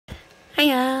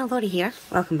Hiya, Lorree here.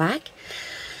 Welcome back.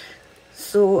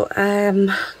 So,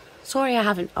 sorry I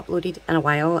haven't uploaded in a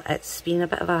while. It's been a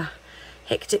bit of a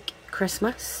hectic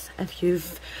Christmas. If you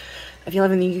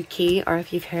live in the UK or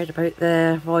if you've heard about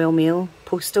the Royal Mail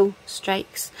postal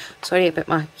strikes. Sorry about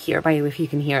my heater, by the way, if you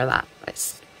can hear that.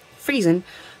 It's freezing,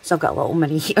 so I've got a little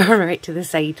mini heater right to the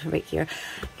side right here.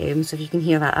 So if you can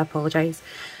hear that, I apologise.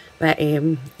 But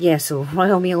yeah, so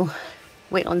Royal Mail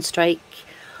went on strike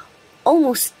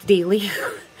almost daily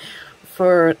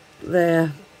for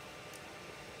the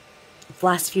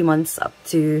last few months up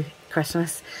to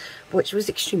Christmas, which was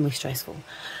extremely stressful.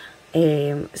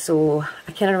 So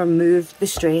I kind of removed the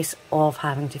stress of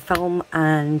having to film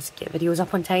and get videos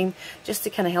up on time, just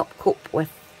to kind of help cope with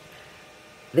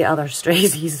the other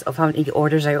stresses of having to get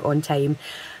orders out on time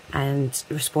and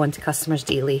respond to customers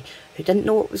daily who didn't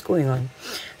know what was going on.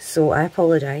 So I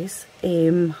apologise,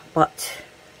 but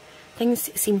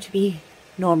things seem to be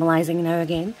normalising now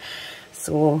again.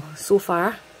 So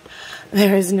far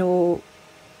there is no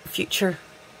future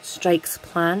strikes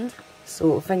planned,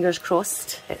 so fingers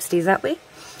crossed it stays that way.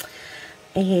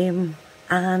 And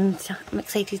I'm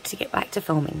excited to get back to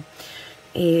filming.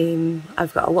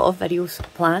 I've got a lot of videos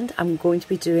planned. I'm going to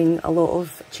be doing a lot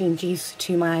of changes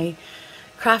to my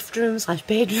craft room /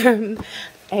 bedroom,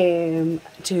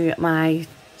 to my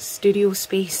studio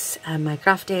space and my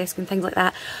craft desk and things like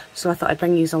that, so I thought I'd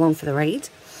bring you along for the ride.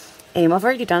 I've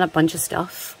already done a bunch of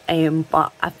stuff,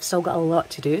 but I've still got a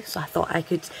lot to do, so I thought I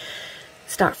could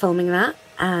start filming that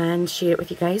and share it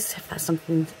with you guys if that's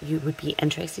something you would be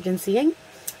interested in seeing.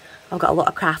 I've got a lot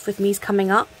of craft with me's coming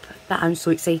up that I'm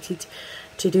so excited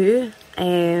to do.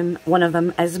 One of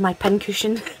them is my pin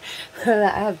cushion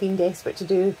that I have been desperate to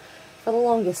do for the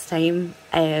longest time,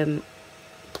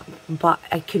 but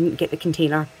I couldn't get the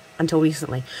container until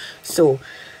recently. So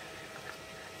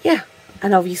yeah,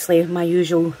 and obviously my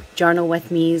usual journal with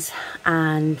me's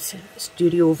and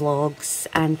studio vlogs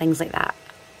and things like that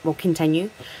will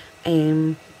continue.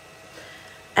 In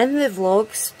the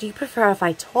vlogs, do you prefer if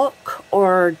I talk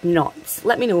or not?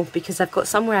 Let me know, because I've got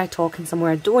somewhere I talk and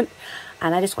somewhere I don't,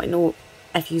 and I just want to know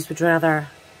if you would rather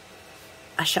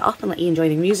I shut up and let you enjoy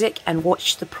the music and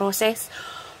watch the process,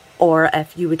 or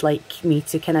if you would like me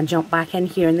to kind of jump back in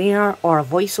here and there, or a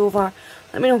voiceover.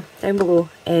 Let me know down below,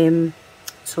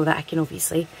 so that I can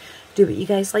obviously do what you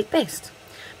guys like best.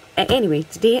 Anyway,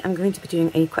 today I'm going to be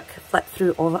doing a quick flip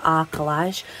through of a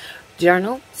collage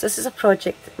journal. So this is a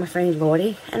project that my friend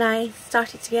Lorree and I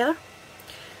started together.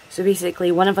 So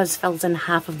basically one of us fills in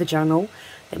half of the journal,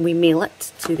 then we mail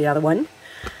it to the other one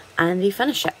and they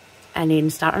finish it, and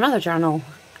then start another journal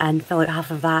and fill out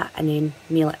half of that and then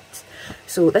mail it.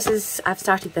 So this is, I've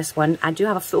started this one. I do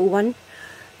have a full one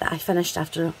that I finished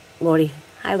after Lorree,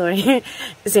 hi Lorree,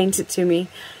 sent it to me,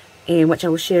 which I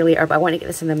will share later, but I want to get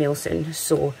this in the mail soon,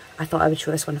 so I thought I would show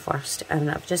this one first.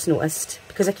 And I've just noticed,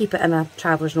 because I keep it in a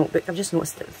traveller's notebook, I've just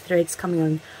noticed that the thread's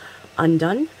coming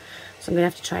undone, so I'm going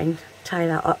to have to try and tie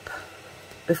that up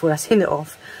before I send it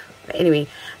off. But anyway,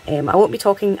 I won't be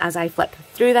talking as I flip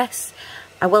through this.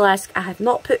 I will ask, I have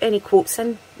not put any quotes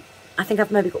in. I think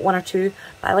I've maybe got one or two,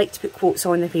 but I like to put quotes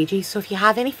on the pages, so if you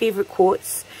have any favourite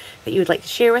quotes that you would like to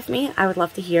share with me, I would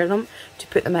love to hear them, to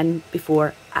put them in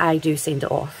before I do send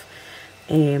it off.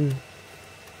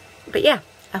 But yeah,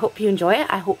 I hope you enjoy it.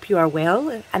 I hope you are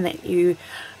well and that you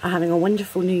are having a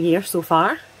wonderful new year so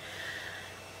far.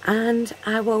 And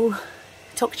I will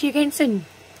talk to you again soon.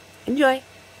 Enjoy!